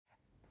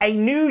A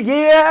new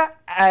year,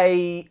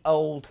 a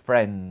old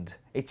friend.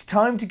 It's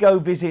time to go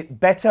visit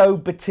Beto,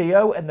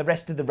 Batillo and the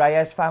rest of the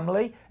Reyes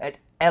family at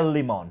El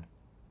Limon.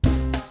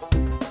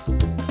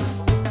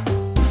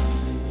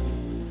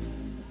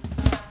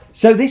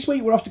 So this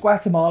week we're off to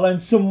Guatemala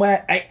and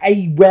somewhere,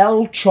 a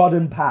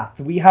well-trodden path.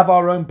 We have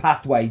our own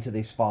pathway to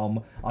this farm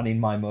on In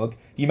My Mug.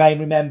 You may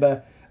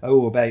remember,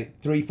 about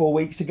 3-4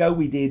 weeks ago,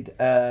 we did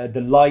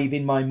the live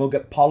In My Mug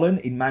at Pollen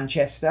in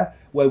Manchester,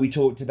 where we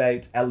talked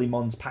about El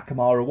Limon's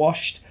Pacamara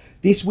washed.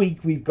 This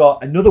week we've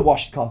got another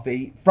washed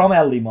coffee from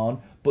El Limon,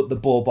 but the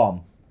Bourbon.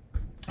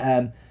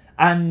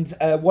 And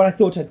what I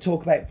thought I'd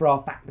talk about for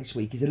our fact this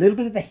week is a little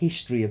bit of the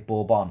history of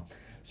Bourbon.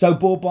 So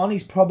Bourbon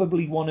is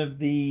probably one of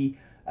the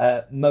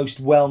most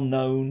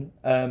well-known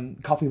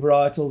coffee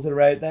varietals that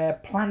are out there.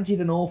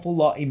 Planted an awful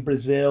lot in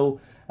Brazil,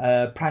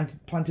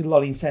 planted a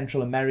lot in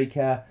Central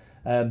America.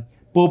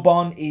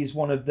 Bourbon is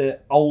one of the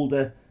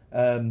older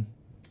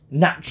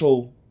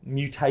natural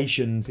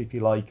mutations, if you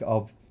like,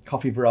 of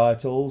coffee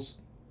varietals.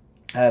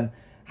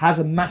 Has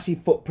a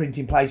massive footprint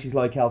in places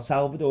like El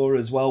Salvador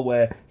as well,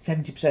 where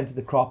 70% of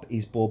the crop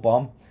is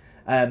Bourbon.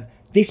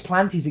 This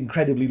plant is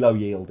incredibly low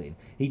yielding.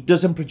 It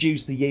doesn't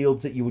produce the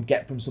yields that you would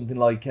get from something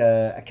like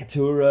a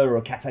Caturra or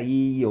a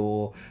Cataí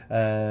or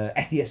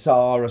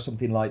Ethiasar or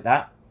something like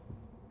that.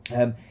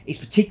 It's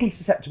particularly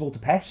susceptible to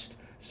pest.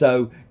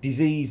 So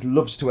disease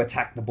loves to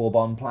attack the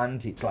Bourbon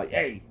plant. It's like,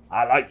 hey,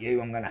 I like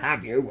you, I'm going to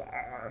have you.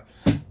 I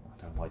don't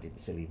know why I did the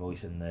silly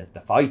voice and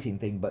the fighting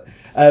thing, but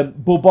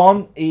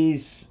Bourbon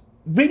is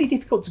really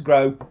difficult to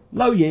grow,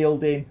 low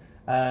yielding,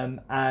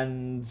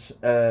 and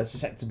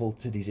susceptible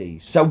to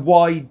disease. So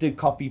why do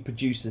coffee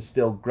producers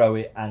still grow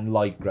it and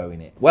like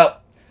growing it?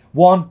 Well,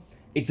 one,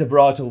 it's a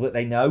varietal that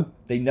they know.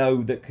 They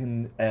know that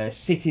can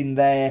sit in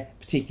their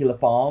particular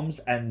farms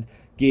and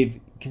give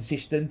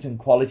consistent and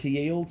quality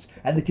yields,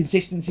 and the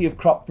consistency of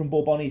crop from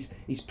Bourbon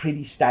is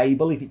pretty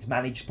stable if it's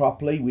managed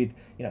properly with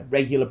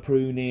regular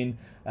pruning,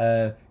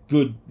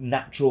 good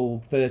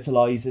natural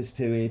fertilizers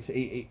to it.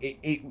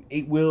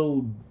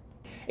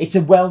 It's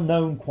a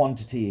well-known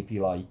quantity, if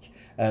you like,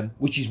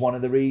 which is one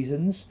of the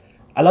reasons.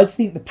 I like to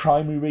think the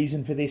primary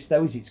reason for this,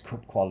 though, is its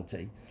cup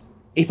quality.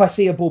 If I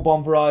see a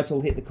Bourbon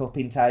varietal hit the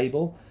cupping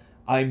table,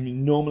 I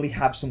normally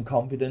have some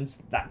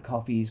confidence that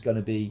coffee is going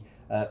to be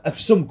of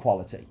some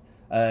quality.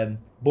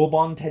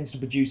 Bourbon tends to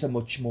produce a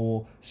much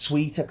more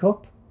sweeter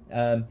cup.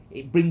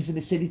 It brings an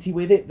acidity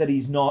with it that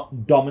is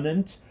not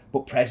dominant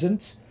but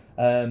present,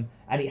 and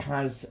it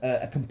has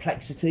a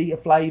complexity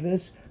of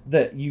flavours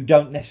that you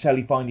don't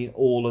necessarily find in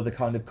all of the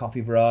kind of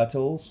coffee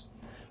varietals,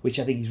 which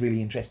I think is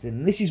really interesting.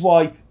 And this is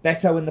why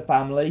Beto and the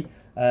family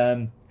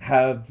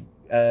have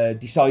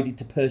decided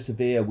to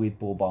persevere with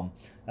Bourbon,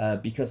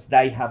 because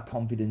they have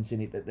confidence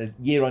in it that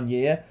year on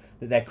year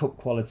that their cup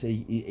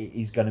quality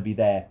is going to be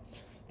there.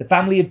 The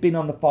family have been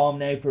on the farm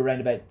now for around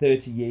about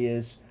 30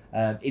 years.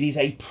 It is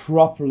a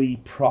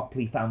properly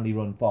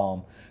family-run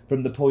farm.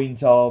 From the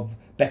point of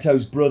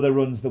Beto's brother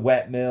runs the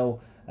wet mill,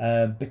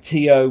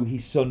 Batillo,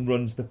 his son,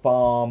 runs the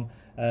farm,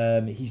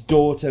 his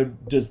daughter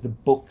does the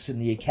books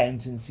and the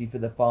accountancy for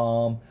the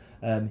farm,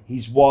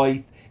 his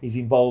wife is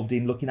involved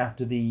in looking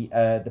after the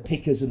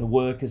pickers and the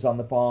workers on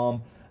the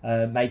farm,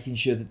 making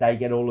sure that they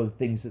get all of the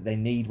things that they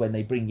need when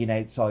they bring in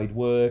outside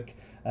work.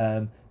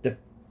 The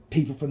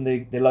people from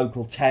the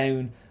local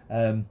town,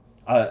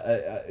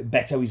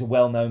 Beto is a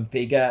well-known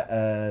figure,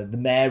 the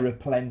mayor of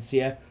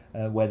Palencia,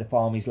 where the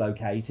farm is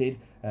located,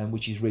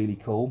 which is really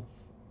cool.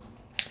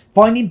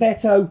 Finding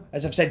Beto,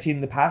 as I've said to you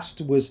in the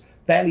past, was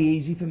fairly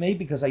easy for me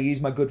because I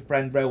used my good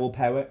friend Raul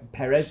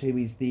Perez, who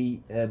is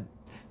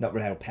not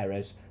Raul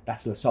Perez,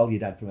 that's La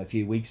Soledad from a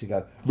few weeks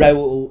ago,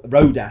 Raul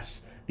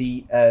Rodas,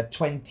 the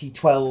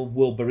 2012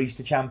 World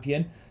Barista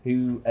Champion,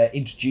 who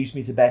introduced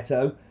me to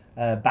Beto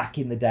back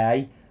in the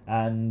day.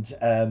 And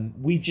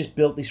we've just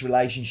built this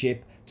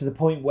relationship to the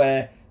point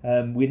where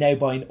we're now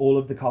buying all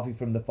of the coffee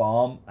from the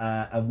farm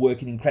and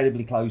working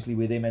incredibly closely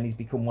with him, and he's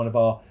become one of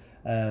our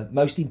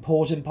most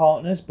important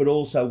partners, but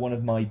also one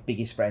of my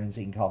biggest friends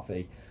in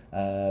coffee.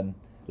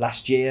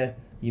 Last year,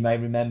 you may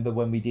remember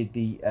when we did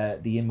the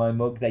In My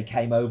Mug, they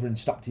came over and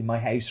stopped in my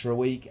house for a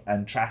week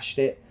and trashed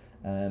it.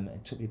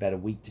 It took me about a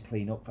week to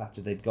clean up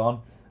after they'd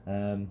gone,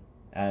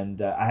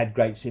 and I had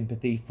great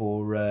sympathy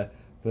for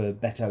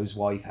Beto's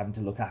wife having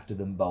to look after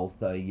them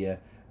both.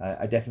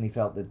 I definitely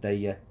felt that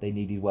they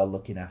needed well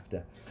looking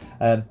after.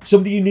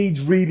 Somebody who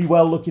needs really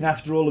well looking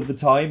after all of the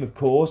time, of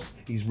course,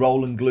 is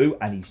Roland Glue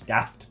and his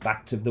daft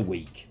fact of the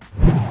week.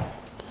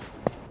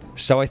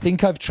 So I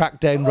think I've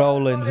tracked down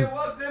Roland.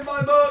 What's in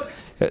my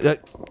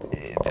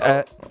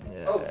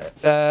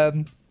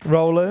mug?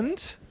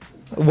 Roland,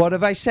 what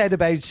have I said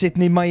about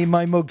sitting in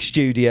my mug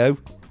studio?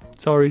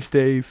 Sorry,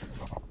 Steve.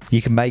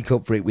 You can make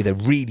up for it with a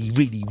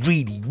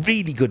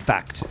really good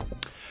fact.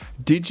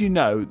 Did you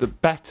know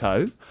that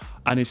Beto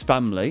and his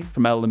family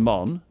from El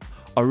Limon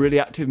are really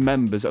active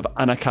members of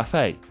Ana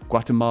Café,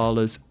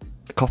 Guatemala's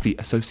coffee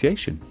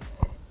association?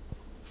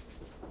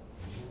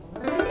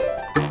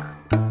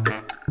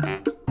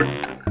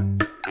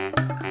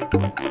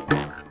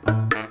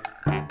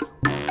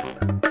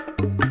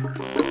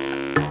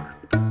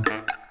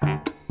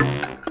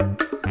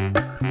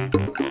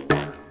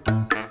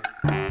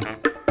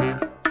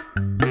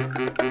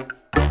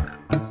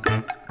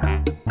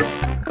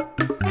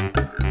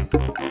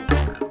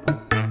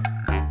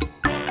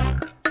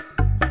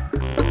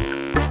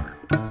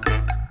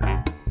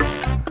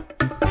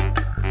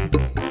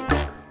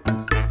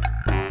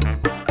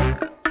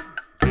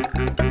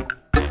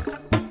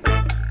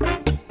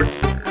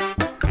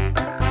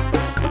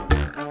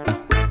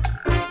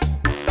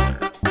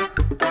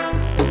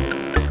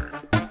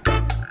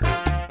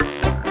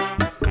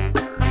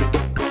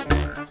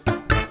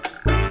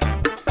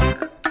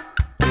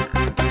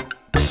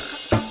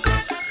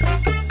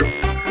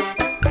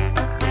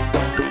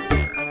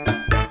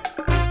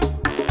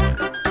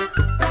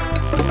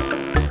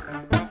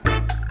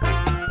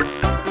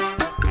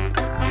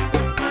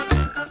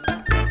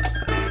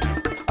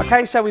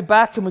 Okay, so we're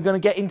back and we're going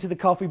to get into the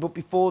coffee, but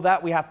before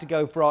that we have to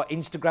go for our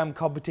Instagram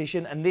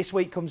competition, and this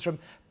week comes from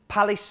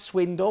Palace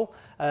Swindle.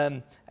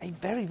 A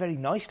very, very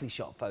nicely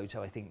shot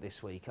photo, I think,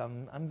 this week.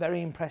 I'm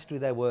very impressed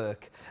with their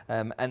work.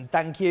 And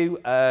thank you.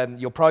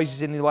 Your prize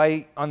is in the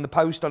way, on the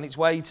post on its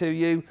way to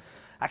you.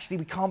 Actually,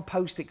 we can't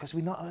post it because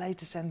we're not allowed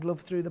to send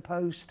love through the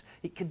post.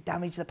 It could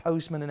damage the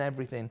postman and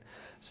everything.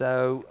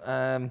 So,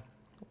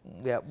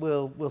 yeah,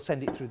 we'll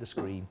send it through the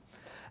screen.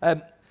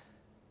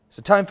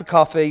 So time for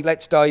coffee.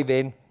 Let's dive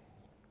in.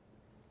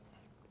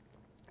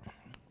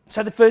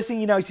 So the first thing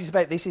you notice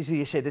about this is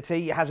the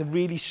acidity. It has a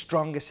really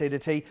strong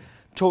acidity.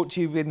 Talked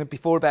to you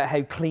before about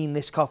how clean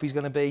this coffee is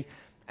going to be.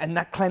 And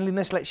that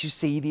cleanliness lets you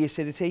see the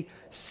acidity.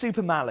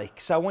 Super malic.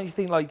 So I want you to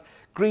think like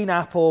green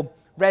apple,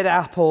 red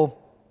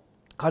apple,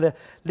 kind of a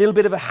little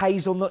bit of a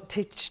hazelnut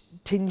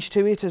tinge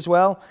to it as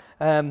well.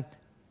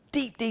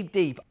 Deep, deep,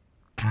 deep.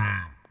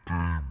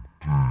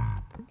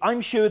 I'm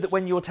sure that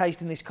when you're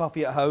tasting this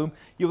coffee at home,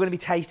 you're going to be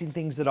tasting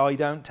things that I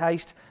don't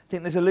taste. I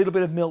think there's a little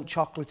bit of milk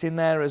chocolate in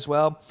there as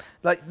well.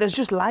 Like, there's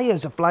just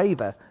layers of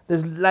flavour.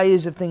 There's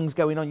layers of things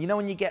going on. You know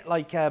when you get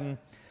like a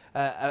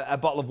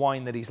bottle of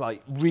wine that is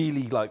like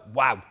really like,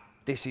 wow,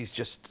 this is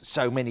just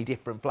so many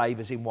different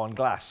flavours in one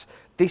glass.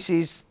 This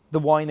is the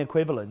wine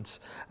equivalent.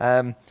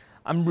 I'm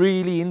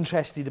really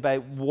interested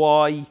about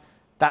why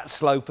that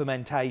slow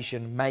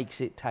fermentation makes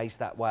it taste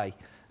that way.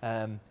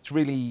 It's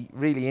really,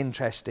 really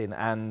interesting,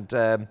 and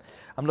I'm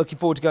looking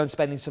forward to going and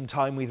spending some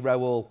time with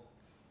Raoul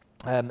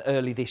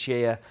early this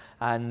year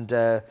and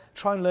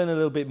try and learn a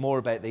little bit more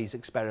about these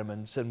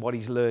experiments and what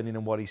he's learning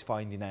and what he's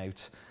finding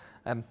out.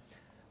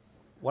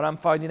 What I'm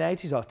finding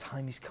out is our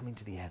time is coming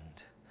to the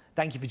end.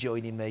 Thank you for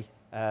joining me,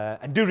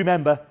 and do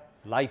remember,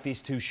 life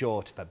is too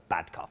short for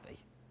bad coffee.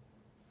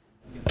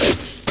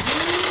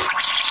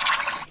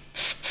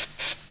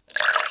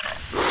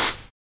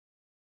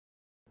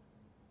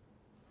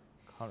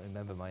 Can't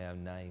remember my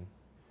own name.